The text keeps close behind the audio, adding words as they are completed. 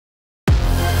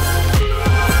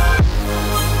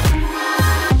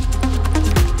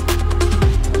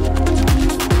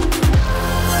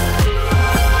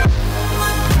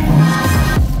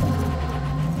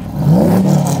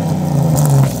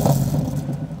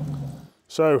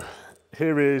So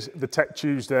here is the Tech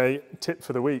Tuesday tip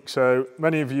for the week. So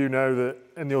many of you know that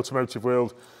in the automotive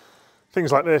world,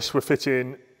 things like this, we're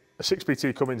fitting a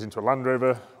 6PT Cummins into a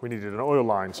Landrover. We needed an oil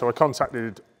line. So I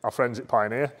contacted our friends at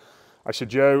Pioneer. I said,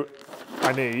 Joe,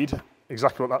 I need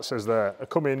exactly what that says there, a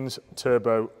Cummins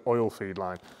turbo oil feed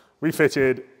line. We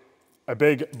fitted a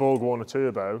big Borg-Warner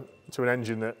turbo to an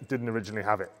engine that didn't originally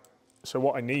have it. So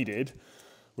what I needed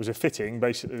was a fitting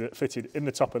basically that fitted in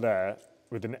the top of there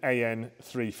with an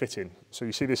AN3 fitting. So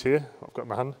you see this here, I've got in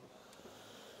my hand.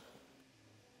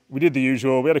 We did the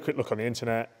usual, we had a quick look on the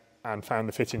internet and found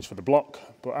the fittings for the block,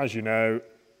 but as you know,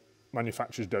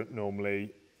 manufacturers don't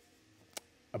normally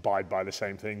abide by the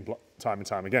same thing time and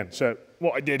time again. So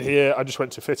what I did here, I just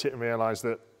went to fit it and realised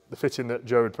that the fitting that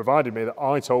Joe had provided me that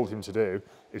I told him to do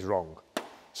is wrong.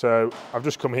 So I've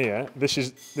just come here, this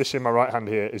in my right hand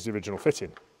here is the original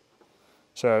fitting.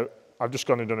 So I've just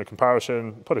gone and done a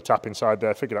comparison, put a tap inside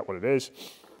there, figured out what it is,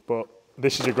 but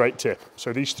this is a great tip.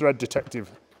 So these thread detective,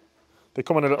 they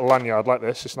come in a little lanyard like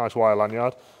this nice wire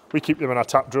lanyard. We keep them in our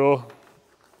tap drawer.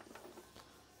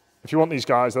 If you want these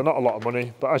guys, they're not a lot of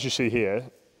money, but as you see here,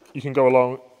 you can go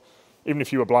along, even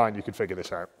if you were blind, you could figure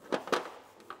this out.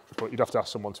 But you'd have to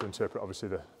ask someone to interpret, obviously,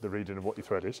 the reading of what your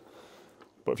thread is.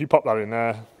 But if you pop that in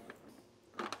there,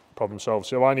 problem solved.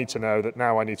 So I need to know that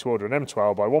now I need to order an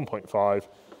M12 by 1.5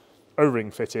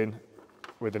 O-ring fitting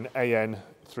with an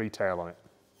AN3 tail on it.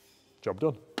 Job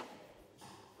done.